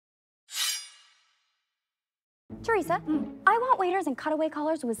Teresa, I want waiters in cutaway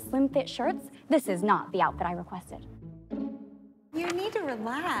collars with slim fit shirts. This is not the outfit I requested. You need to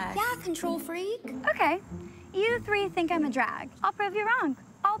relax. Yeah, control freak. Okay, you three think I'm a drag. I'll prove you wrong.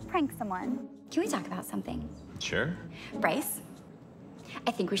 I'll prank someone. Can we talk about something? Sure. Bryce,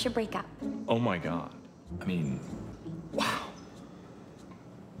 I think we should break up. Oh my God. I mean, wow.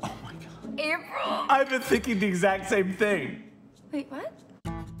 Oh my God. April! I've been thinking the exact same thing. Wait, what?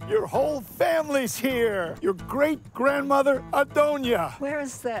 Your whole family's here. Your great-grandmother, Adonia.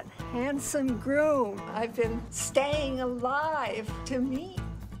 Where's that handsome groom I've been staying alive to meet?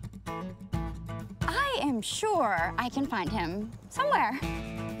 I am sure I can find him somewhere.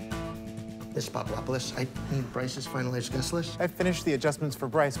 Miss Papadopoulos, I need Bryce's finalized guest list. I finished the adjustments for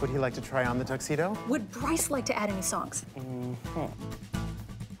Bryce. Would he like to try on the tuxedo? Would Bryce like to add any songs?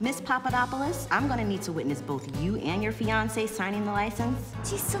 Miss Papadopoulos, I'm gonna need to witness both you and your fiance signing the license.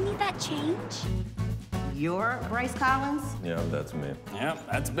 Do you still need that change? You're Bryce Collins? Yeah, that's me.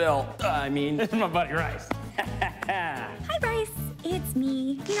 Yep, that's Bill. I mean, my buddy Rice. Hi, Bryce. It's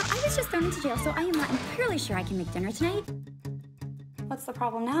me. You know, I was just thrown into jail, so I am not entirely sure I can make dinner tonight. What's the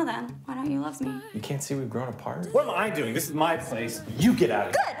problem now, then? Why don't you love me? You can't see we've grown apart? What am I doing? This is my place. You get out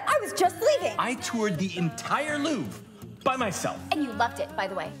of here. Good! I was just leaving! I toured the entire Louvre by myself. And you loved it, by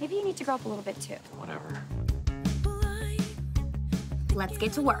the way. Maybe you need to grow up a little bit, too. Whatever. Let's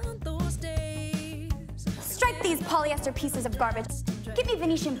get to work. Strike these polyester pieces of garbage. Give me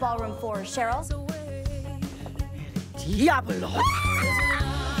Venetian Ballroom 4, Cheryl. Diablo!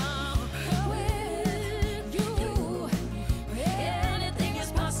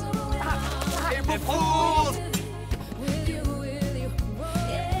 April Fools!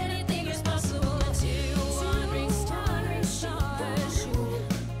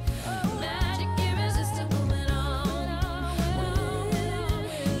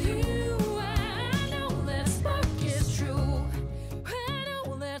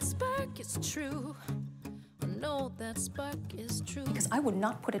 That spark is true. Because I would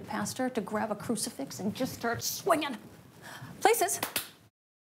not put it past her to grab a crucifix and just start swinging. Places.